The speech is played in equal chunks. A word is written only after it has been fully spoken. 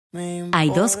Hay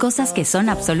dos cosas que son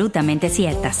absolutamente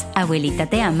ciertas. Abuelita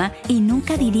te ama y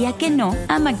nunca diría que no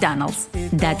a McDonald's.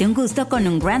 Date un gusto con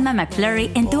un Grandma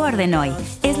McFlurry en tu orden hoy.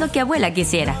 Es lo que abuela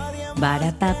quisiera.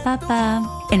 Barapapapa.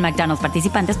 En McDonald's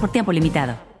participantes por tiempo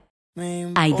limitado.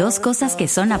 Hay dos cosas que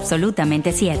son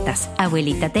absolutamente ciertas.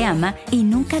 Abuelita te ama y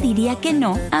nunca diría que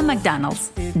no a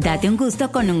McDonald's. Date un gusto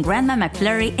con un Grandma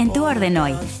McFlurry en tu orden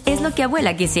hoy. Es lo que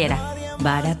abuela quisiera.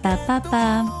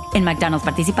 Barapapapa. En McDonald's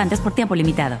participantes por tiempo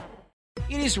limitado.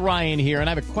 It is Ryan here, and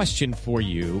I have a question for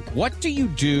you. What do you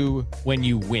do when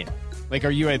you win? Like,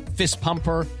 are you a fist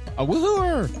pumper, a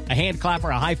woohooer, a hand clapper,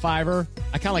 a high fiver?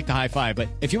 I kind of like the high five, but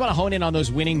if you want to hone in on those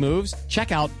winning moves,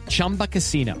 check out Chumba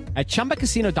Casino. At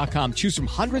ChumbaCasino.com, choose from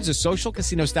hundreds of social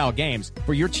casino-style games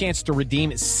for your chance to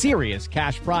redeem serious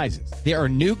cash prizes. There are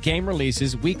new game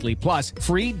releases weekly, plus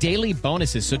free daily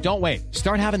bonuses, so don't wait.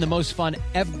 Start having the most fun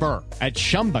ever at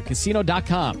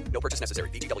ChumbaCasino.com. No purchase necessary.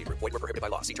 VGW. Void where prohibited by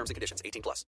law. See terms and conditions.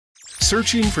 18+.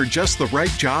 Searching for just the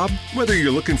right job? Whether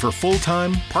you're looking for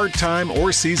full-time, part-time,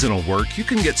 or seasonal work, you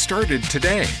can get started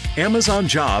today. Amazon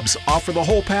Jobs offer the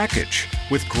whole package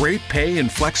with great pay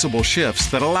and flexible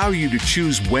shifts that allow you to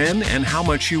choose when and how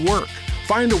much you work.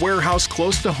 Find a warehouse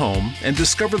close to home and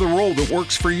discover the role that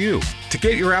works for you. To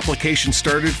get your application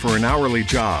started for an hourly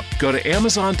job, go to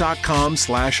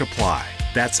amazon.com/apply.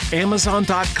 That's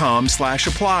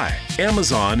amazon.com/apply.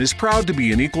 Amazon is proud to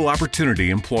be an equal opportunity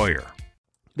employer.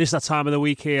 This is that time of the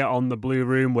week here on The Blue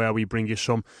Room where we bring you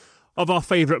some of our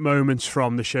favourite moments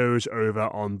from the shows over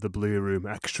on The Blue Room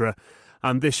Extra.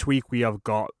 And this week we have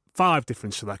got 5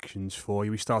 different selections for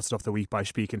you. We started off the week by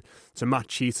speaking to Matt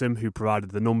Cheetham, who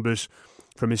provided the numbers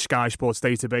from his Sky Sports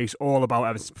database all about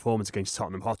Everton's performance against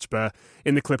Tottenham Hotspur.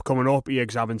 In the clip coming up, he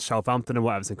examines Southampton and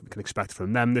what Everton can expect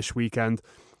from them this weekend.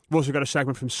 We've also got a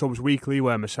segment from Subs Weekly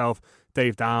where myself,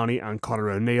 Dave Downey and Conor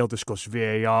O'Neill discuss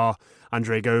VAR,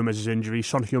 Andre Gomez's injury,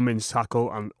 Son Heung-min's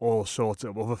tackle and all sorts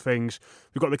of other things.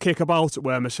 We've got the Kickabout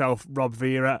where myself, Rob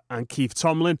Vera and Keith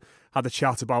Tomlin had a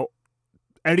chat about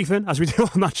everything, as we do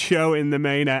on that show in the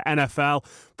main NFL,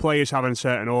 players having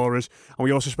certain auras, and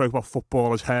we also spoke about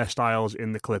footballers' hairstyles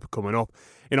in the clip coming up.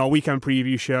 In our weekend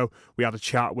preview show, we had a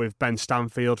chat with Ben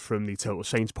Stanfield from the Total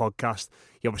Saints podcast.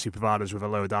 He obviously provided us with a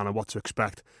lowdown on what to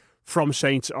expect from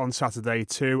Saints on Saturday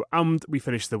too, and we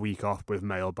finished the week off with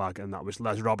Mailbag, and that was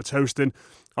Les Roberts hosting,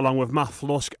 along with Matt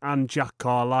Flusk and Jack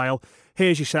Carlisle.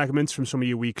 Here's your segments from some of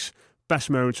your week's best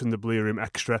moments from the Blue Room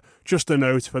Extra. Just a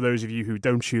note for those of you who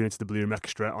don't tune into the Blue Room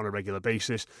Extra on a regular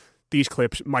basis, these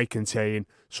clips might contain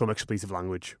some expletive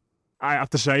language. I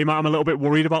have to say, Matt, I'm a little bit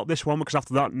worried about this one because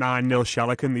after that 9-0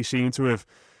 shellacking, they seem to have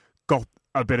got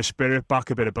a bit of spirit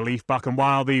back, a bit of belief back, and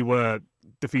while they were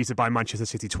defeated by Manchester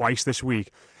City twice this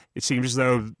week, it seems as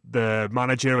though the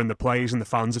manager and the players and the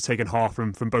fans have taken heart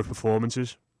from both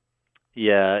performances.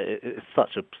 Yeah, it's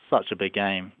such a big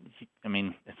game. I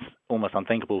mean, it's almost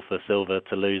unthinkable for Silva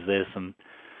to lose this and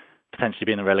potentially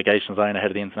be in the relegation zone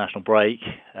ahead of the international break.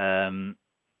 And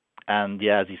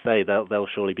yeah, as you say, they'll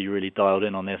surely be really dialed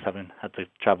in on this, having had to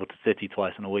travel to City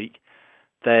twice in a week.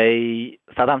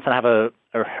 Southampton have a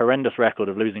horrendous record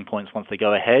of losing points once they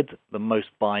go ahead, the most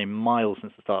by miles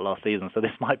since the start of last season. So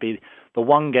this might be the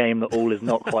one game that all is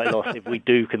not quite lost if we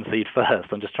do concede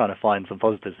first. I'm just trying to find some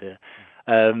positives here.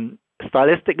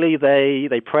 Stylistically,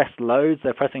 they press loads.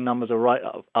 Their pressing numbers are right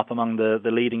up among the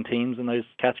leading teams in those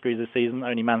categories this season.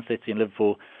 Only Man City and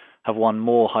Liverpool have won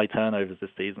more high turnovers this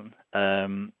season.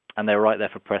 And they're right there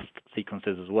for pressed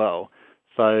sequences as well.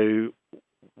 So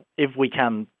if we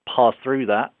can pass through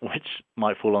that, which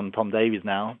might fall on Tom Davies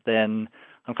now, then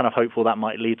I'm kind of hopeful that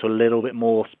might lead to a little bit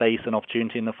more space and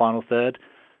opportunity in the final third.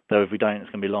 Though if we don't, it's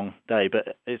going to be a long day.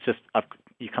 But it's just,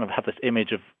 you kind of have this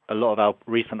image of a lot of our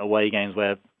recent away games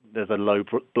where there's a low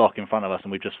block in front of us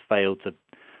and we've just failed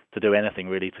to do anything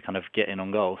really to kind of get in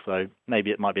on goal. So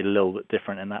maybe it might be a little bit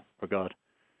different in that regard.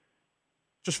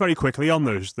 Just very quickly on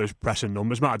those pressing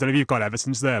numbers, Matt, I don't know if you've got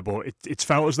Everton's there, but it's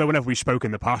felt as though whenever we spoke in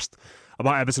the past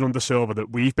about Everton under Silva that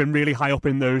we've been really high up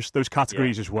in those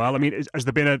categories as well. I mean, has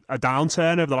there been a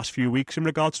downturn over the last few weeks in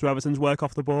regards to Everton's work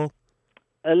off the ball?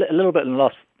 A little bit in the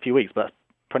last few weeks, but that's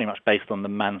pretty much based on the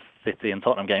Man City and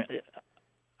Tottenham game.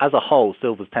 As a whole,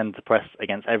 Silva's tend to press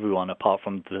against everyone apart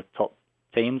from the top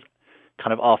teams.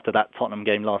 Kind of after that Tottenham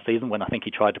game last season when I think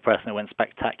he tried to press and it went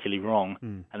spectacularly wrong,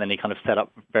 and then he kind of set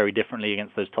up very differently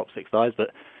against those top 6 sides.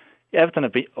 But yeah, Everton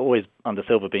have always, under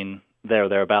Silva, been there or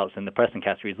thereabouts in the pressing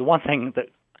categories. The one thing that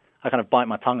I kind of bite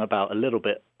my tongue about a little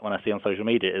bit when I see on social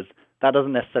media is that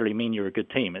doesn't necessarily mean you're a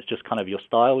good team. It's just kind of your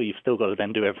style. You've still got to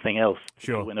then do everything else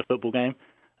to win a football game.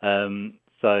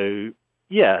 So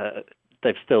yeah,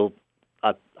 they've still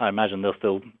I imagine they'll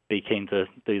still be keen to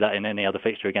do that in any other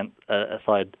fixture against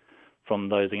aside from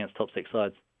those against top 6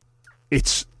 sides.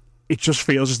 It just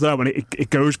feels as though, and it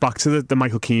goes back to the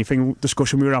Michael Keane thing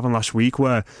discussion we were having last week,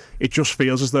 where it just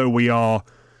feels as though we are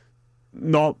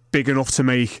not big enough to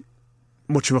make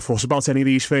much of a fuss about any of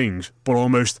these things, but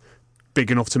almost big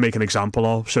enough to make an example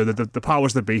of, so that the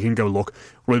powers that be can go, look,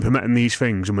 we're implementing these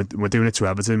things and we're doing it to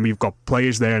Everton. We've got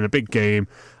players there in a big game,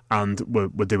 and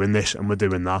we're doing this and we're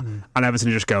doing that, and Everton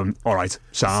are just going, all right,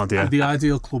 sound, yeah. The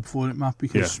ideal club for it, Matt,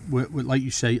 because we're, like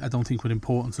you say, I don't think we're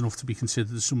important enough to be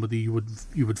considered as somebody you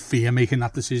would fear making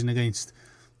that decision against,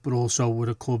 but also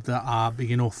we're a club that are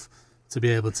big enough to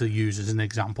be able to use as an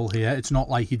example here. It's not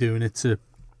like you're doing it to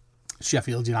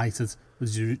Sheffield United,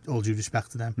 with all due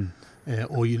respect to them,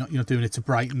 or you're not doing it to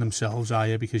Brighton themselves, are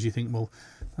you? Because you think, well,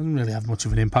 it doesn't really have much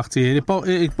of an impact here.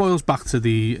 It boils back to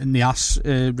the Nias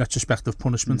retrospective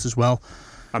punishment as well.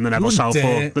 And the Neville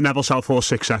Southall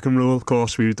 6-second rule, of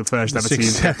course. We were the first ever team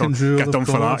to get done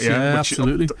for that. Yeah, which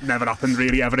absolutely. Never happened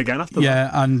really ever again after that.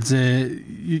 Yeah, and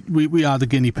we are the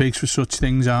guinea pigs for such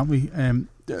things, aren't we?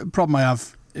 The problem I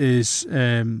have is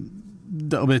a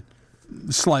little bit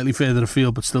slightly further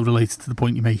afield, but still related to the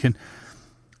point you're making.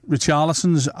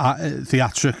 Richarlison's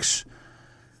theatrics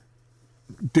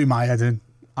do my head in.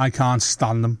 I can't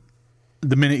stand them.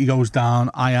 The minute he goes down,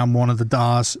 I am one of the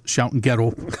Dars shouting, "Get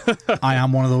up!" I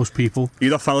am one of those people.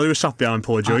 You're that fella who was sat behind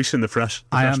Paul Joyce in the press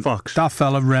box. That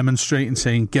fella remonstrating,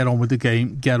 saying, "Get on with the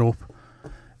game, get up,"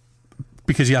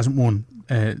 because he hasn't won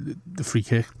the free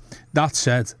kick. That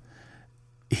said,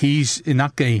 he's in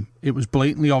that game. It was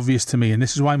blatantly obvious to me, and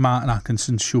this is why Martin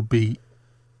Atkinson should be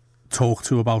talked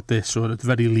to about this, or at the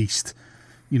very least,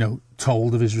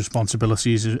 told of his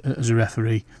responsibilities as a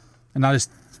referee, and that is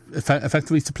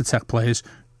effectively to protect players.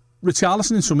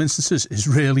 Richarlison, in some instances, is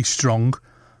really strong,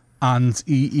 and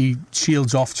he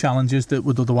shields off challenges that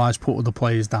would otherwise put other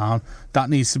players down. That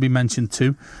needs to be mentioned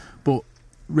too. But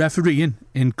refereeing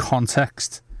in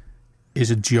context is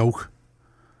a joke.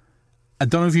 I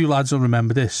don't know if you lads will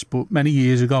remember this, but many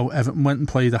years ago, Everton went and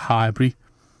played at Highbury,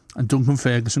 and Duncan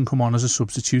Ferguson come on as a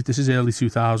substitute. This is early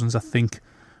 2000s, I think,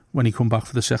 when he come back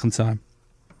for the second time.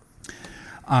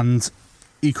 And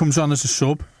he comes on as a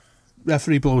sub.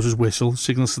 Referee blows his whistle,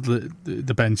 signals to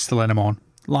the bench to let him on.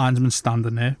 Linesman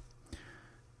standing there.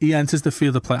 He enters the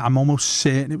field of play. I'm almost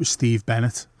certain it was Steve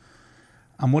Bennett.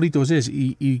 And what he does is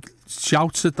he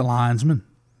shouts at the linesman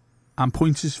and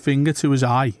points his finger to his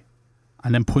eye,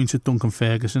 and then points at Duncan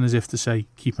Ferguson as if to say,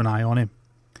 keep an eye on him.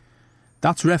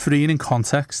 That's refereeing in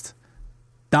context.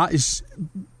 That is,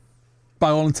 by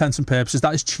all intents and purposes,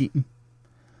 that is cheating.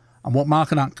 And what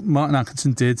Martin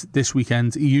Atkinson did this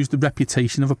weekend, he used the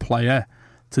reputation of a player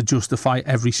to justify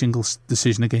every single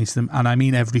decision against him. And I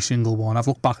mean every single one. I've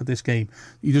looked back at this game.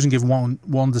 He doesn't give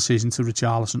one decision to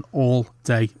Richarlison all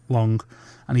day long.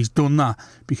 And he's done that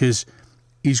because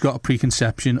he's got a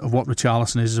preconception of what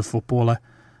Richarlison is as a footballer.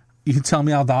 You can tell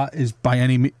me how that is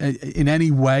in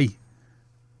any way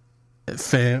a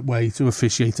fair way to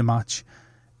officiate a match.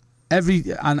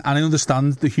 And I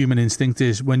understand the human instinct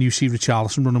is when you see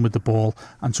Richarlison running with the ball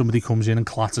and somebody comes in and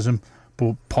clatters him,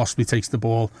 but possibly takes the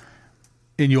ball,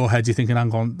 in your head you're thinking,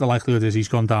 the likelihood is he's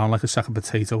gone down like a sack of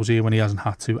potatoes here when he hasn't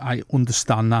had to. I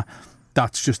understand that.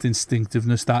 That's just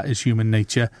instinctiveness. That is human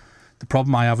nature. The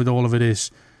problem I have with all of it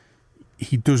is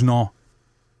he does not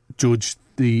judge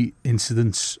the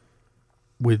incidents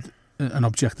with an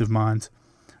objective mind.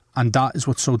 And that is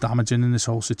what's so damaging in this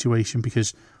whole situation,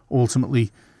 because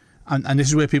ultimately, and this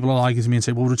is where people will argue to me and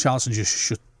say, well, Richarlison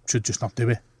should just not do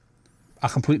it. I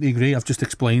completely agree. I've just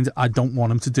explained I don't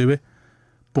want him to do it.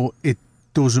 But it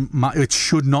doesn't matter. It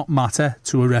should not matter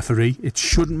to a referee. It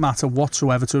shouldn't matter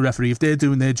whatsoever to a referee. If they're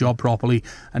doing their job properly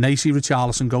and they see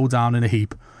Richarlison go down in a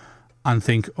heap and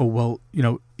think, oh, well,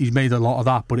 he's made a lot of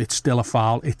that, but it's still a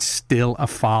foul. It's still a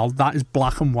foul. That is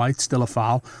black and white, still a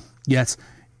foul. Yet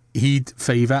he'd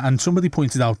favour, and somebody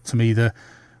pointed out to me that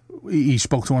he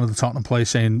spoke to one of the Tottenham players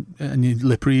saying, and he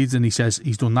lip reads, and he says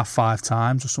he's done that 5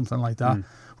 times or something like that.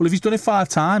 Well, if he's done it 5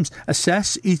 times,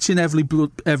 assess each and every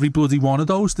bloody one of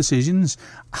those decisions.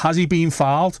 Has he been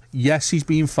fouled? Yes, he's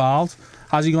been fouled.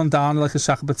 Has he gone down like a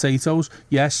sack of potatoes?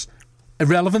 Yes.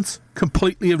 Irrelevant.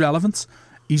 Completely irrelevant.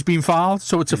 He's been fouled,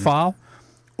 so it's a foul.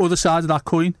 Other side of that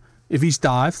coin, if he's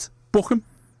dived, book him.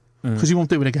 Because he won't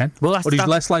do it again. Well, or he's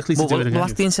less likely to do it again.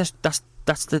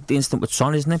 That's the instant with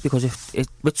Son, isn't it? Because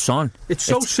with Son, it's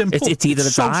so simple. It's either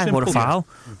a dive or a foul.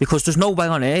 Yeah. Because there's no way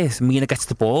on earth Mina gets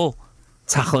the ball,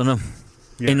 tackling him.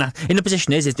 Yeah. In the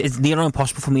position it's near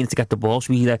impossible for Mina to get the ball.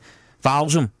 So he either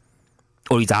fouls him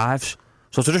or he dives.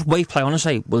 So to just wait, play on and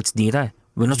say, well, it's neither,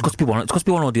 We're not got to be one. It's got to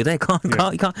be one or the other. You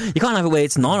can't have it where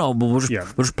it's not. Or we'll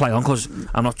just play on because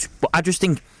I'm not. But I just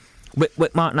think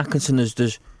with Martin Atkinson,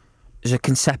 there's a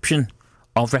conception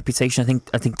of reputation.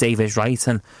 I think Dave is right,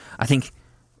 and I think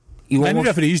many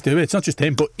referees do it. It's not just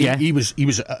him, but he was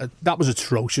that was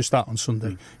atrocious. That on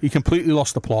Sunday, he completely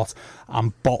lost the plot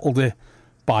and bottled it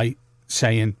by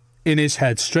saying in his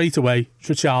head straight away,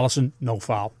 Richarlison, no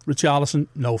foul. Richarlison,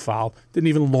 no foul. Didn't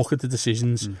even look at the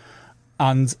decisions.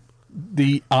 And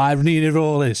the irony of it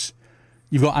all is,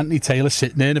 you've got Anthony Taylor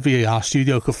sitting there in a VAR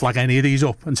studio, could flag any of these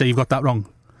up and say you've got that wrong.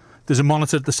 There's a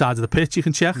monitor at the side of the pitch you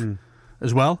can check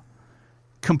as well.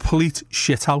 Complete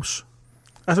shithouse.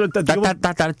 I think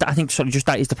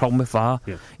that is the problem with VAR.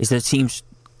 Is that it seems,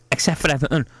 except for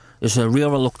Everton, there's a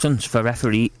real reluctance for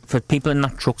people in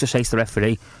that truck to say to the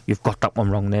referee, you've got that one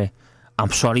wrong there.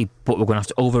 I'm sorry, but we're going to have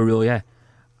to overrule you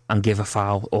and give a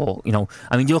foul. Or, you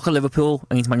look at Liverpool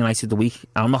against Man United the week,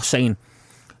 and I'm not saying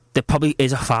there probably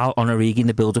is a foul on Origi in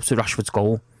the build-up to Rashford's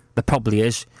goal. There probably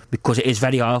is, because it is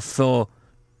very hard for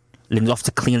Lindelof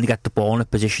to cleanly get the ball in a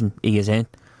position he is in.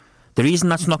 The reason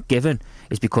that's not given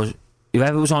is because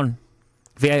whoever was on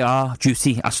VAR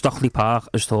duty at Stockley Park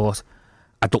has thought,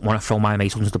 I don't want to throw my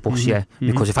mate under the bus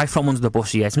because if I throw him under the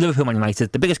bus it's Liverpool Man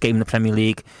United, the biggest game in the Premier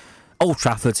League, Old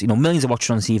Trafford, millions are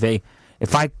watching on TV.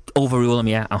 If I overrule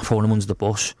him I'm throwing him under the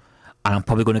bus, and I'm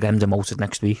probably going to get him demoted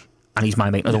next week, and he's my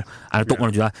mate. I don't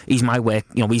want to do that. He's my work,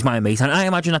 he's my mate, and I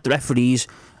imagine that the referees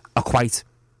are quite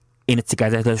in it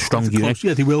together. They're a strong unit.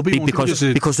 They will be because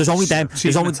there's only them.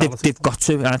 They've got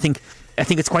to, and I think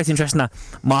it's quite interesting that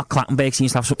Mark Clattenburg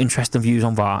seems to have some interesting views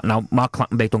on VAR. Now, Mark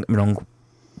Clattenburg, don't get me wrong,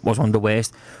 was one of the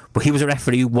worst, but he was a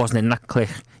referee who wasn't in that clique.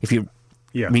 If you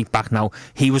read back now,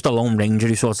 he was the lone ranger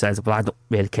who sort of said, well, I don't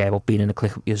really care about being in the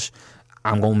clique because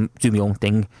I'm going to do my own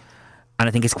thing. And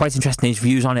I think it's quite interesting. His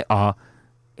views on it are,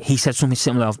 he said something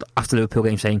similar after the Liverpool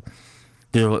game, saying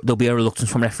there'll be a reluctance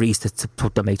from referees to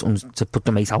put the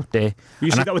mate out there.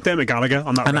 You see that with Dermot Gallagher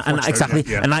on that. And exactly,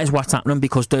 and that is what's happening,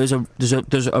 because there's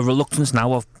a reluctance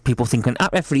now of people thinking,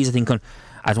 referees are thinking,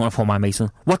 I don't want to pull my mate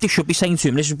on. What they should be saying to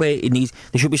him, this is where it needs.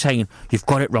 They should be saying, you've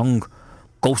got it wrong.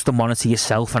 Go to the monitor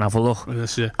yourself and have a look,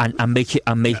 and make it.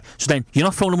 So then you're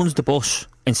not throwing them under the bus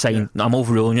and saying, I'm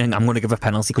overruling you and I'm going to give a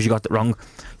penalty because you got it wrong.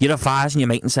 You're advising your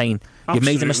mate and saying, you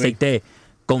made a mistake there.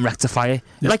 Go and rectify it.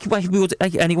 Like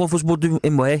anyone of us would do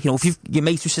in work. If your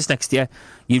mate who sits next to you,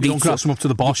 you don't cross them up to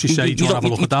the boss. You say, do you want to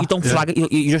have a look at that? You don't flag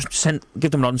it. You just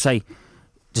give them a nod and say,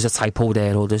 there's a typo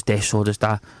there, or there's this, or there's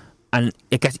that, and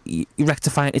you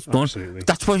rectify it. It's done. Absolutely.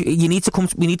 That's what you need to come.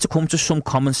 We need to come to some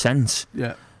common sense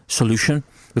solution,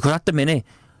 because at the minute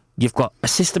you've got a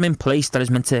system in place that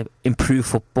is meant to improve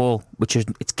football,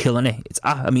 it's killing it.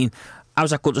 I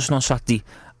was at Goodison on Saturday,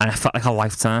 and it felt like a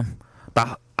lifetime.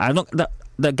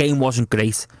 The game wasn't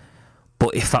great,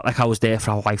 but it felt like I was there for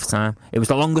a lifetime. It was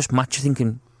the longest match, I think,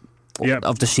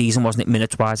 of the season, wasn't it,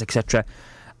 minutes-wise, etc.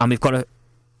 And we've got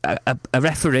a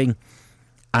referee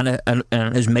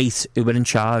and his mate who were in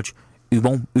charge,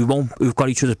 who've got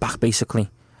each other's back,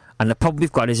 basically. And the problem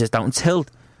we've got is that until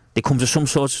they come to some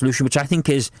sort of solution, which I think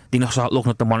is they not start looking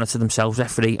at the monitor themselves,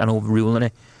 referee, and overruling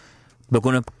it, we're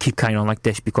going to keep carrying on like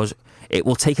this, because it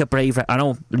will take a brave... I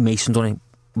know Mason done it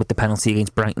with the penalty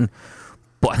against Brighton,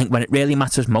 but I think when it really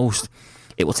matters most,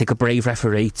 it will take a brave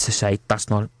referee to say that's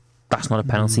not a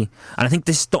penalty. And I think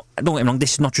don't get me wrong,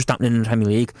 this is not just happening in the Premier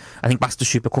League. I think back to the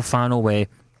Super Cup final where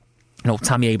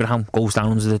Tammy Abraham goes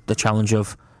down under the challenge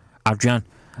of Adrian,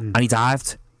 and he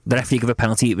dived. The referee gave a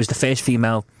penalty. It was the first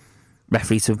female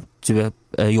referee to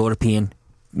a European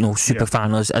super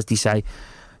final, as they say.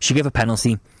 She gave a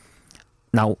penalty.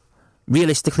 Now,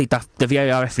 realistically, the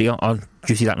VAR referee on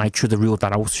duty that night should have ruled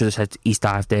that out. Should have said he's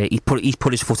dived there. He's put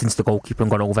his foot into the goalkeeper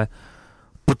and gone over.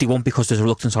 But they won't, because there's a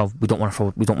reluctance of we don't want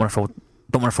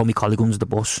to throw my colleague under the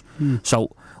bus.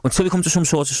 So until we come to some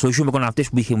sort of solution, we're going to have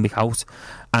this week in, week out.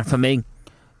 And for me,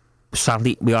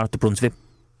 sadly, we are at the brunt of it.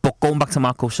 But going back to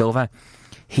Marco Silva,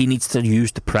 he needs to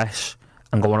use the press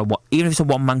and go on even if it's a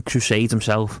one-man crusade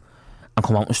himself, and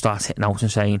come out and start hitting out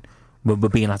and saying we're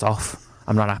being let off.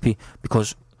 I'm not happy,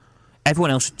 because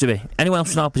everyone else would do it. Anyone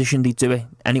else in our position, they'd do it.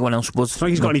 Anyone else would. It's like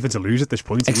he's got anything to lose at this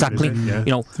point. Exactly.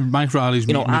 Mike Riley's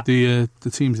meeting with the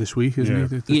teams this week,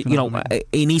 isn't he?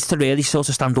 He needs to really sort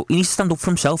of stand up. He needs to stand up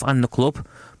for himself and the club,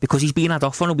 because he's being had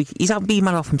off on a week. He's being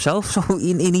had off himself, so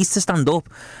he needs to stand up.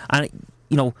 And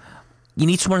you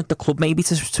need someone at the club maybe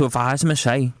to advise him and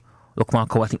say, look,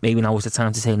 Marco, I think maybe now is the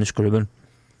time to turn the screw and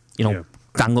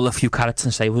dangle a few carrots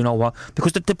and say, well, you know what?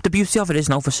 Because the beauty of it is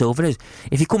now for Silva is,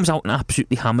 if he comes out and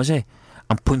absolutely hammers it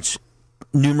and points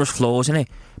numerous flaws in it,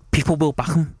 people will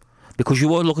back him. Because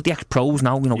you all look at the ex-pros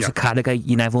now, so Carragher,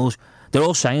 your Nevilles, They're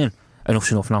all saying,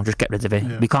 enough's enough now, just get rid of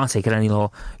it. We can't take it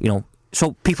anymore,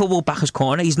 So people will back his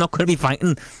corner. He's not going to be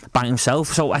fighting by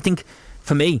himself. So I think,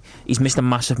 for me, he's missed a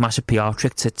massive, massive PR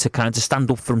trick to kind of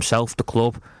stand up for himself, the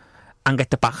club, and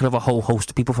get the backing of a whole host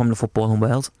of people from the footballing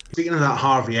world. Speaking of that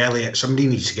Harvey Elliott, somebody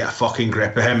needs to get a fucking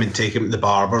grip of him and take him to the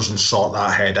barbers and sort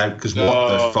that head out, because what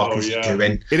the fuck is he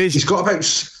doing? It is. He's got about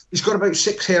 6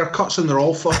 haircuts and they're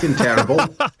all fucking terrible.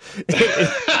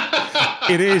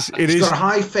 It is. He's got a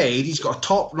high fade, he's got a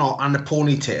top knot and a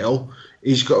ponytail,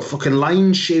 he's got fucking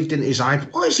lines shaved into his eye.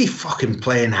 What is he fucking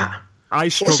playing at? I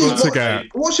struggled to get.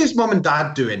 What's his mum and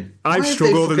dad doing? I've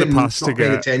struggled in the past to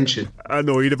get attention.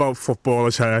 Annoyed about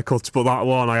footballers' haircuts, but that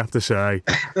one I have to say,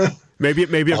 maybe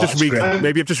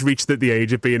I've just reached the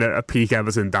age of being a peak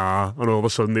Everton dar, and all of a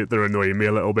sudden they're annoying me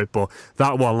a little bit. But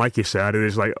that one, like you said, it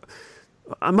is like.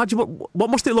 Imagine what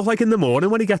must it look like in the morning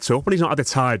when he gets up and he's not had it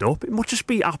tied up. It must just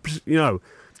be, as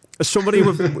somebody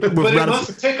with but it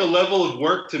must take a level of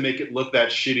work to make it look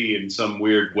that shitty in some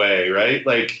weird way, right?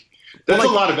 Like. That's a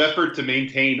lot of effort to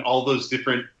maintain all those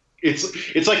different.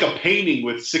 It's like a painting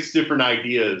with 6 different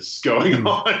ideas going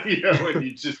on, and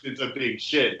it's a big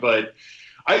shit. But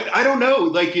I don't know.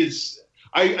 Like,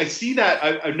 I see that.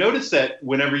 I've noticed that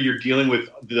whenever you're dealing with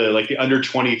the under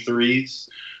 23s,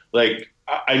 like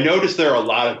I noticed there are a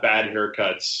lot of bad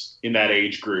haircuts in that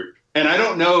age group, and I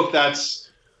don't know if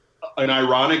that's an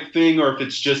ironic thing or if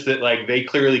it's just that like they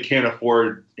clearly can't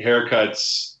afford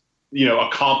haircuts. A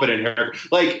competent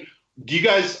haircut, like. Do you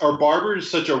guys, are barbers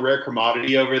such a rare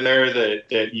commodity over there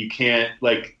that you can't,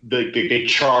 like, they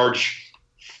charge,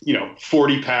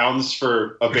 40 pounds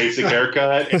for a basic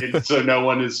haircut? And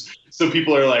so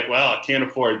people are like, well, I can't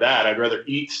afford that. I'd rather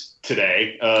eat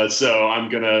today. So I'm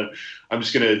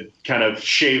just going to kind of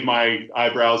shave my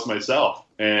eyebrows myself.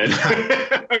 And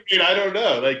I mean, I don't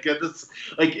know.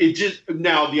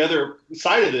 Now the other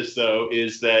side of this, though,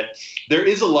 is that there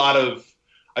is a lot of,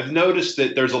 I've noticed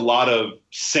that there's a lot of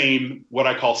what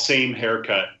I call same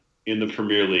haircut in the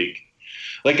Premier League.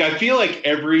 Like, I feel like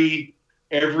every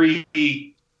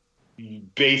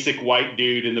basic white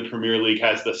dude in the Premier League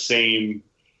has the same,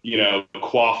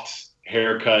 coiffed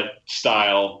haircut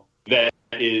style that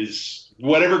is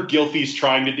whatever Gylfi's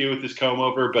trying to do with his comb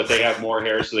over, but they have more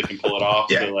hair so they can pull it off.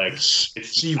 Yeah.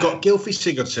 So you've got Gylfi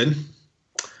Sigurdsson,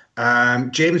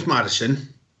 James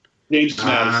Maddison.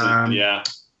 Yeah.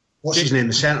 What's his name?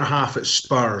 The centre half at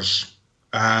Spurs.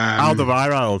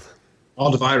 Alderweireld.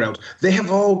 They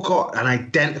have all got an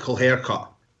identical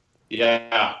haircut.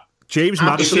 Yeah. James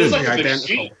Maddison is like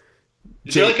identical.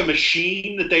 Is there like a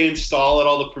machine that they install at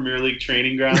all the Premier League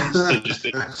training grounds to just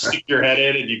stick your head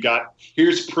in and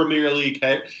here's Premier League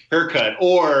haircut?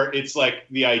 Or it's like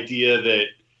the idea that,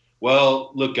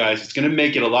 well, look, guys, it's going to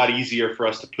make it a lot easier for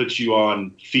us to put you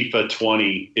on FIFA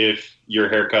 20 if your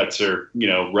haircuts are,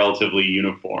 relatively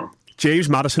uniform. James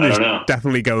Maddison is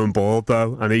definitely going bald,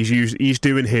 though, and he's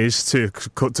doing his to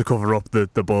cover up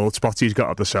the bald spots he's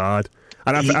got at the side.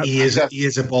 And he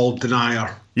is a bald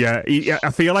denier. Yeah,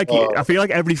 I feel like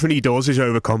everything he does is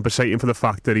overcompensating for the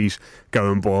fact that he's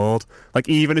going bald. Like,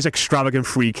 even his extravagant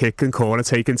free kick and corner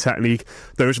taking technique,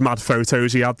 those mad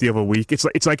photos he had the other week.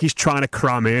 It's like he's trying to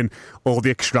cram in all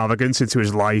the extravagance into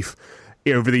his life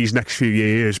over these next few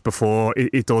years before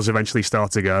it does eventually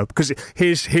start to go. Because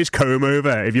his comb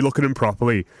over, if you look at him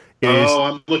properly,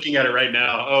 I'm looking at it right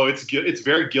now. Oh, it's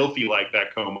very Gylfi like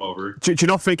that comb over. Do you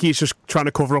not think he's just trying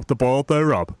to cover up the bald though,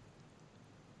 Rob?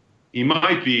 He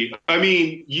might be. I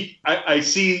mean, I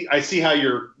see how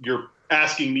you're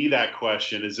asking me that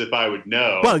question as if I would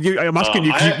know. Well, I'm asking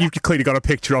you. You've clearly got a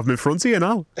picture of him in front of you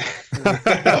now.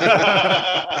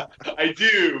 I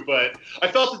do, but I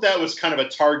felt that was kind of a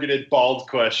targeted bald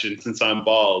question since I'm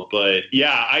bald. But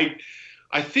yeah,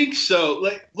 I think so.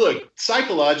 Like, look,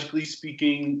 psychologically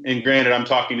speaking, and granted, I'm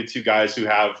talking to 2 guys who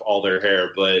have all their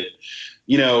hair, but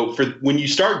for when you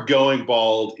start going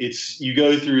bald, you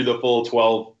go through the full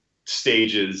 12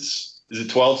 stages. Is it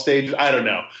 12 stages? I don't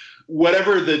know.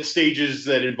 Whatever the stages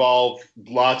that involve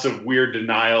lots of weird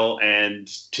denial and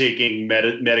taking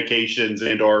medications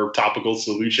and or topical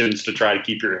solutions to try to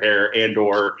keep your hair and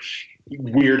or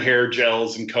weird hair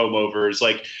gels and comb overs.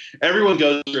 Like, everyone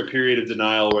goes through a period of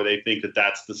denial where they think that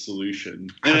that's the solution.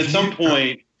 And at some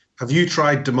point... Have you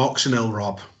tried Demoxenil,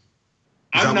 Rob?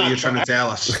 Is that what you're trying to tell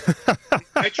us?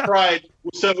 I tried.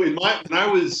 So when I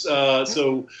was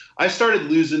I started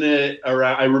losing it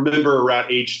around. I remember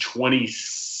around age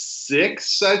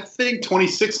 26, I think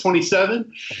 26,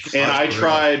 27, and I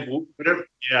tried whatever.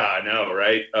 Yeah, I know,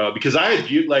 right? Because I had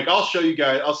viewed, like, I'll show you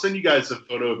guys. I'll send you guys a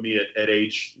photo of me at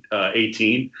age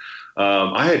 18.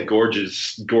 I had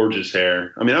gorgeous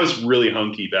hair. I mean, I was really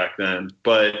hunky back then,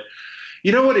 but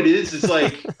You know what it is? It's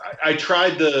like I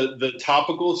tried the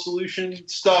topical solution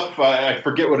stuff. I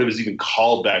forget what it was even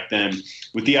called back then,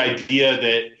 with the idea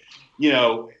that, you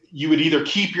know, you would either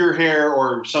keep your hair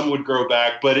or some would grow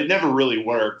back, but it never really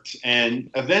worked. And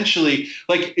eventually,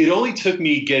 like, it only took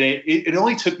me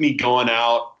going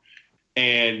out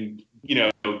and, you know,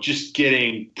 just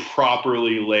getting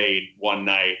properly laid one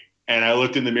night. And I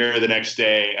looked in the mirror the next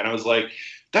day and I was like,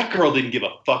 that girl didn't give a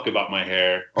fuck about my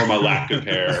hair or my lack of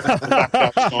hair.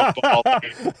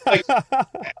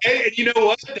 And you know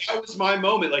what? That was my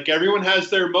moment. Like, everyone has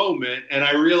their moment. And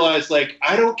I realized, like,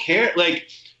 I don't care. Like,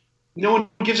 no one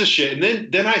gives a shit. And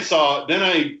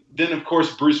then of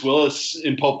course, Bruce Willis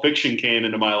in Pulp Fiction came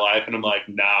into my life, and I'm like,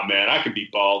 nah, man, I can be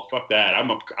bald. Fuck that.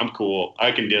 I'm cool.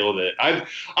 I can deal with it.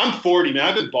 I'm 40, man.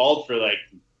 I've been bald for like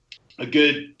a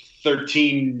good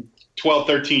 12,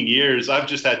 13 years. I've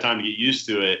just had time to get used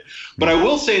to it. But I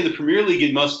will say in the Premier League,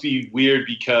 it must be weird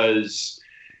because,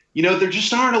 you know, there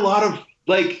just aren't a lot of,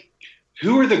 like,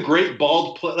 who are the great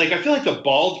bald players? Like, I feel like the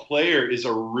bald player is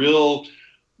a real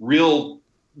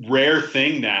rare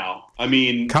thing now. I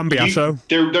mean, Cambiasso.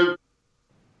 They're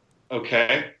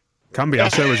okay.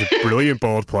 Cambiasso is a brilliant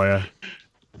bald player.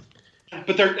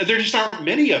 But there just aren't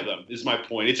many of them, is my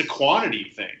point. It's a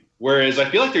quantity thing. Whereas I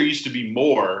feel like there used to be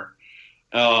more.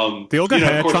 They all get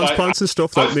hair transplants and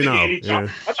stuff, don't they now? I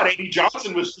thought Andy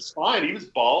Johnson was just fine. He was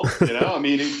bald, you know? I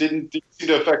mean, it didn't seem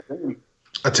to affect him.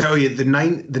 I tell you, the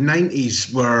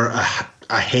 90s were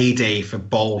a heyday for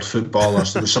bald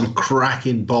footballers. There were some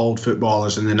cracking bald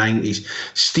footballers in the 90s.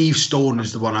 Steve Stone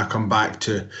is the one I come back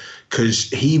to, because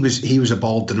he was a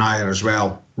bald denier as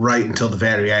well, right until the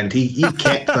very end. He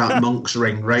kept that monk's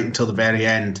ring right until the very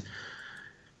end,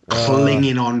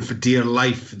 clinging on for dear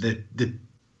life the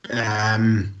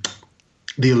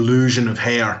illusion of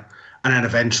hair, and then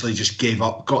eventually just gave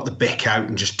up, got the bick out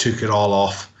and just took it all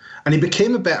off. And he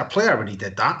became a better player when he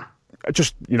did that.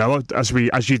 Just, you know, as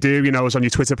you do, you know, I was on your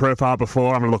Twitter profile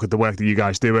before, having a look at the work that you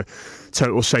guys do at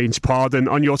Total Saints Pod, and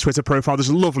on your Twitter profile there's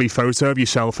a lovely photo of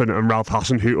yourself and Ralph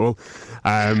Hasenhüttl.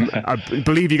 I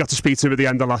believe you got to speak to him at the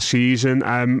end of last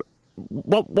season.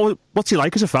 What's he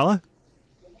like as a fella?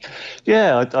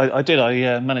 Yeah, I did.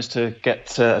 I managed to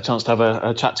get a chance to have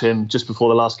a chat to him just before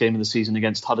the last game of the season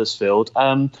against Huddersfield.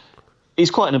 He's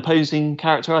quite an imposing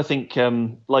character. I think,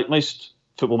 like most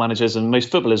football managers and most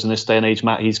footballers in this day and age,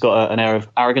 Matt, he's got an air of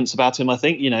arrogance about him, I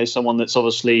think. You know, someone that's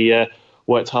obviously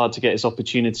worked hard to get his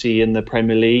opportunity in the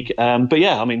Premier League. But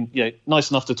yeah, I mean, you know,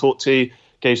 nice enough to talk to,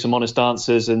 gave some honest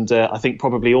answers, and I think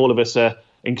probably all of us are,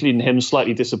 including him,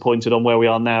 slightly disappointed on where we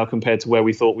are now compared to where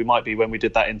we thought we might be when we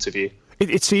did that interview.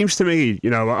 It seems to me,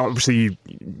 you know, obviously you're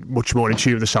much more in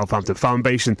tune with the Southampton fan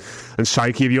base and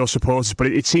psyche of your supporters, but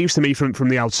it seems to me from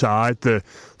the outside that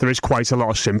there is quite a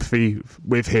lot of sympathy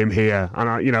with him here.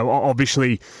 And, you know,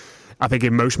 obviously, I think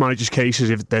in most managers' cases,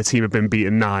 if their team have been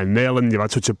beaten 9-0 and you've had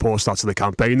such a poor start to the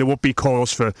campaign, there would be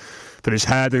cause for his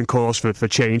head and cause for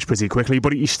change pretty quickly.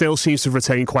 But he still seems to have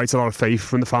retained quite a lot of faith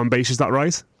from the fan base. Is that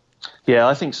right? Yeah,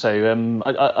 I think so.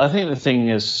 I think the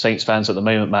thing as Saints fans at the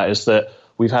moment, Matt, is that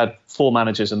we've had 4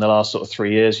 managers in the last sort of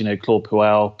 3 years, you know, Claude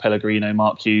Puel, Pellegrino,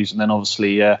 Mark Hughes, and then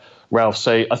obviously Ralph.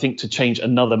 So I think to change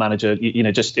another manager, you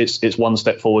know, just it's one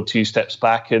step forward, 2 steps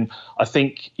back. And I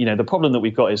think, you know, the problem that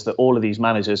we've got is that all of these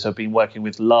managers have been working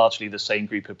with largely the same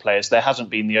group of players. There hasn't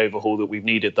been the overhaul that we've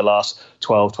needed the last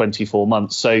 12, 24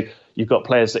 months. So you've got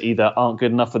players that either aren't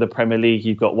good enough for the Premier League,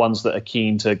 you've got ones that are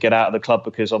keen to get out of the club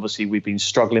because obviously we've been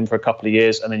struggling for a couple of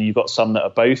years, and then you've got some that are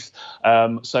both.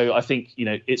 So I think, you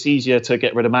know, it's easier to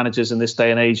get rid of managers in this day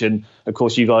and age, and of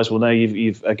course you guys will know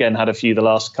you've again had a few the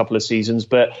last couple of seasons,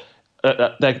 but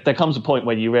there comes a point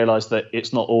where you realise that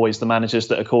it's not always the managers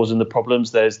that are causing the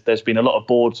problems. There's been a lot of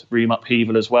boardroom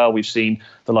upheaval as well. We've seen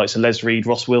the likes of Les Reed,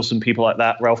 Ross Wilson, people like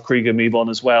that, Ralph Kruger move on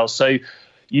as well. So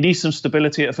you need some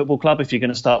stability at a football club if you're going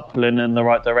to start pulling in the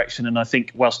right direction. And I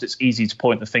think whilst it's easy to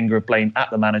point the finger of blame at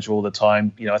the manager all the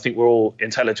time, you know, I think we're all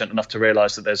intelligent enough to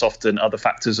realise that there's often other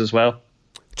factors as well.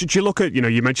 Did you look at, you know,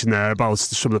 you mentioned there about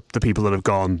some of the people that have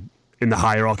gone in the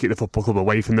hierarchy of the football club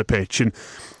away from the pitch, and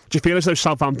do you feel as though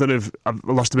Southampton have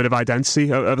lost a bit of identity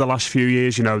over the last few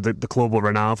years? You know, the club were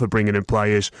renowned for bringing in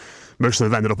players. Most of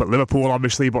them ended up at Liverpool,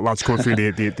 obviously, but lads coming through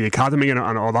the academy and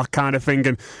all that kind of thing.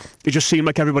 And it just seemed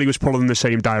like everybody was pulling in the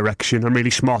same direction, and really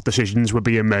smart decisions were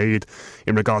being made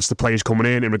in regards to players coming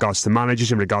in regards to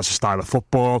managers, in regards to style of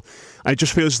football. And it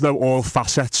just feels as though all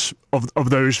facets of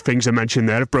those things I mentioned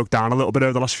there have broke down a little bit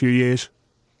over the last few years.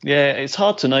 Yeah, it's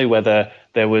hard to know whether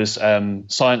there was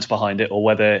science behind it or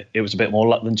whether it was a bit more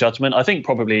luck than judgment. I think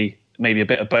probably maybe a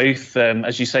bit of both.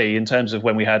 As you say, in terms of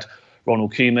when we had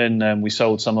Ronald Koeman. We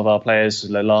sold some of our players,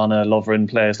 Lallana, Lovren,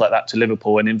 players like that to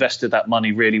Liverpool, and invested that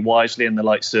money really wisely in the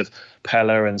likes of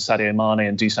Pella and Sadio Mane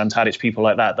and Dusan Tadic, people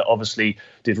like that obviously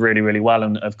did really, really well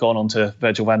and have gone on to,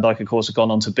 Virgil van Dijk, of course, have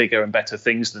gone on to bigger and better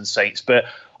things than Saints. But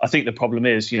I think the problem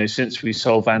is, since we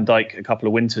sold Van Dijk a couple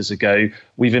of winters ago,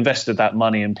 we've invested that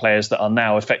money in players that are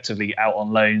now effectively out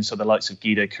on loan. So the likes of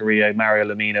Guido Carrillo, Mario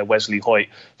Lemina, Wesley Hoyt,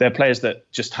 they're players that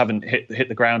just haven't hit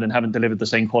the ground and haven't delivered the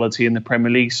same quality in the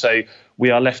Premier League. So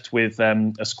we are left with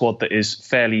a squad that is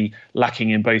fairly lacking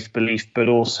in both belief but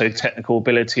also technical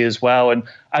ability as well. And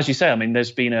as you say, I mean,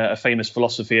 there's been a famous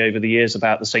philosophy over the years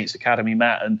about the Saints Academy,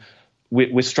 Matt, and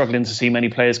we're struggling to see many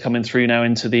players coming through now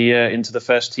into the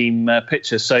first team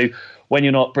picture. So when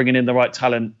you're not bringing in the right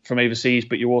talent from overseas,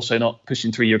 but you're also not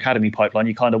pushing through your academy pipeline,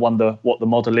 you kind of wonder what the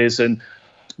model is. And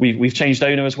we've changed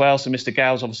owner as well. So Mr.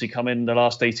 Gow's obviously come in the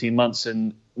last 18 months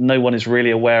and no one is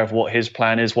really aware of what his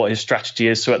plan is, what his strategy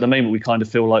is. So at the moment, we kind of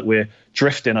feel like we're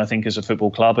drifting, I think, as a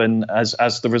football club. And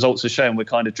as the results have shown, we're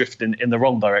kind of drifting in the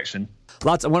wrong direction.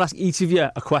 Lads, I'm going to ask each of you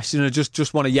a question. I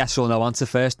just want a yes or no answer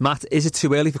first. Matt, is it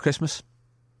too early for Christmas?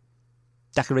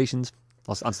 Decorations?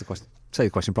 I'll answer the question. Say the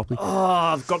question properly. Oh,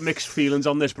 I've got mixed feelings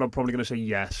on this, but I'm probably going to say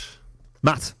yes.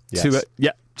 Matt? Yes.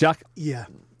 Yeah. Jack? Yeah.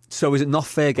 So is it not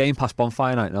fair game past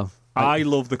bonfire night now? I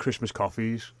love the Christmas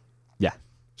coffees. Yeah.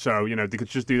 So, they could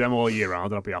just do them all year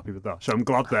round and I'd be happy with that. So I'm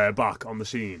glad they're back on the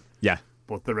scene. Yeah.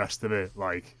 But the rest of it,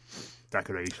 like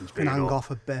decorations, can hang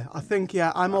off a bit. I think,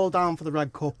 I'm all down for the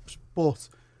red cups, but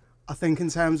I think in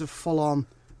terms of full-on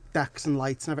decks and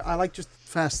lights and everything, I like just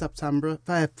 1st September,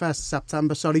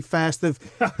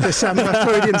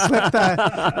 Freudian slip there.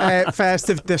 1st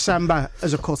of December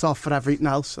as a cut-off for everything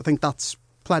else. I think that's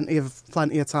plenty of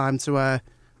time to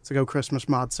go Christmas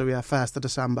mad. So 1st of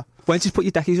December. When did you put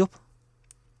your deckies up?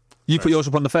 You put yours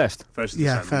up on the 1st? 1st of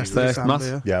December. 1st of December,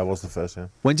 Matt? Yeah, it was the 1st, yeah.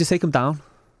 When did you take them down?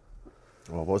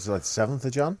 Well, what was it, like 7th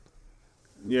of Jan?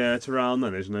 Yeah, it's around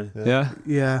then, isn't it?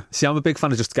 Yeah. See, I'm a big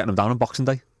fan of just getting them down on Boxing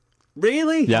Day.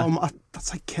 Really? Yeah.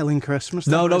 That's like killing Christmas.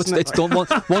 No, it's done.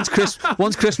 Once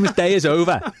Christmas Day is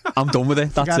over, I'm done with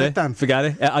it. That's Forget it then. Forget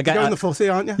it. You're going the footy,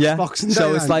 aren't you? Yeah. Boxing Day.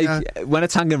 So it's then, like when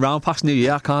it's hanging around past New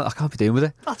Year, I can't be dealing with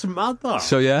it. That's mad, though.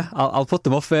 So yeah, I'll put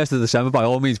them up 1st of December by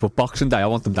all means, but Boxing Day I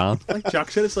want them down. Like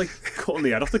Jack said, it's like cutting the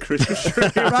head off the Christmas tree.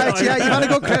 Right, yeah, you've had a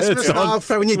good Christmas now,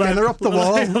 throwing your dinner up the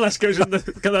wall. Let's goes in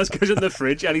the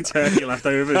fridge, any turkey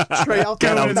leftovers. Straight out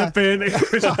Go in the bin,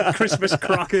 Christmas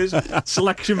crackers,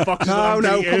 selection boxes.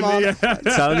 No, come on.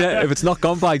 Telling you, if it's not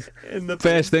gone by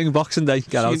first thing Boxing Day,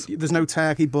 get out. There's no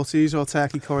turkey butties or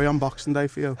turkey curry on Boxing Day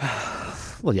for you.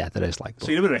 Well, yeah, there is like.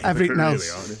 So you're a bit everything else.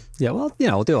 Really, aren't you? Yeah, well,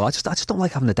 I'll do it. I just don't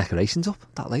like having the decorations up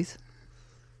that late.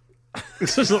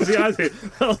 Just love the idea.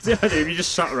 If you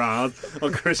just sat around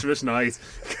on Christmas night,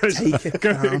 waiting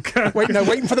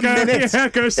for the minute. Yeah,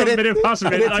 goes to the minute past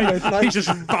midnight. He's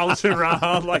just bouncing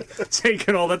around, like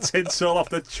taking all the tinsel off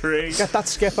the tree. Get that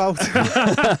skip out.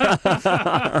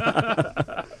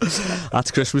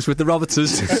 That's Christmas with the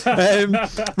Robertsons.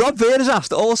 Rob Veer has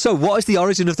asked also, what is the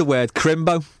origin of the word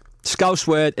crimbo? Scouse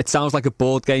word, it sounds like a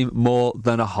board game more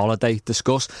than a holiday.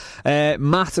 Discuss.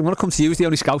 Matt, I'm going to come to you as the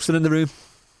only Scouser in the room.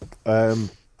 I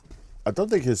don't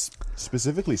think it's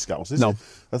specifically Scouse, is it?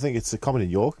 I think it's common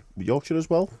in Yorkshire as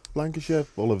well, Lancashire,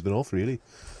 all over the north, really.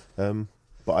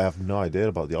 But I have no idea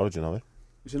about the origin of it.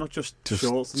 Is it not just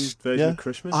shortened version of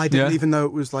Christmas? I didn't even know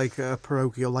it was like a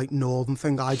parochial, like northern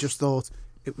thing. I just thought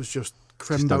it was just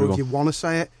Crimbo if you want to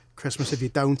say it, Christmas if you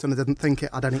don't, and I didn't think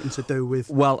it had anything to do with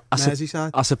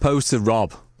Merseyside. I suppose to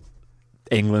Rob,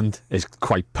 England is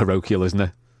quite parochial, isn't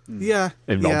it? Yeah.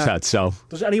 In Rob's head, so.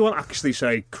 Does anyone actually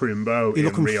say Crimbo?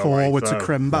 You're looking forward to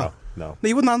Crimbo? No.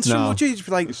 You wouldn't answer him, would you? You'd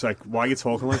be like, it's like, why are you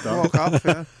talking like that? Walk off,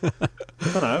 yeah. I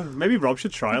don't know. Maybe Rob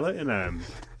should trial it in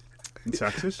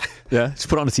Texas. Yeah, just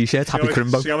put it on a t-shirt. Happy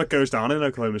Crimbo. See how it goes down in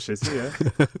Oklahoma City, yeah.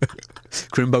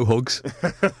 Crimbo hugs.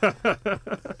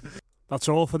 That's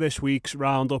all for this week's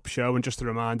Roundup show. And just a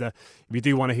reminder, if you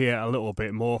do want to hear a little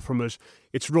bit more from us,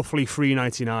 it's roughly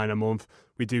 $3.99 a month.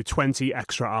 We do 20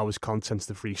 extra hours content,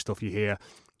 the free stuff you hear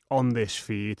on this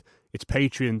feed. It's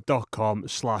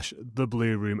patreon.com/The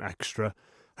Blue Room Extra.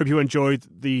 Hope you enjoyed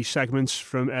the segments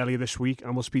from earlier this week,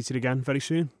 and we'll speak to you again very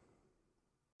soon.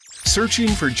 Searching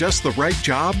for just the right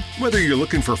job? Whether you're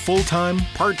looking for full-time,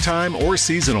 part-time, or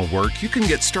seasonal work, you can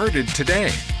get started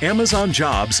today. Amazon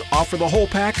Jobs offer the whole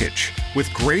package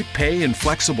with great pay and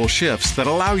flexible shifts that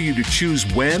allow you to choose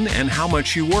when and how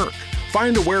much you work.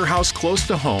 Find a warehouse close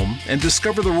to home and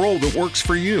discover the role that works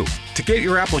for you. To get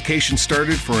your application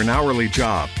started for an hourly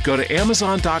job, go to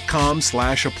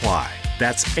amazon.com/apply.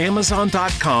 That's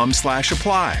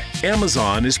amazon.com/apply.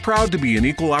 Amazon is proud to be an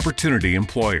equal opportunity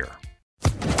employer.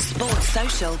 Sports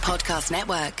Social Podcast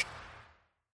Network.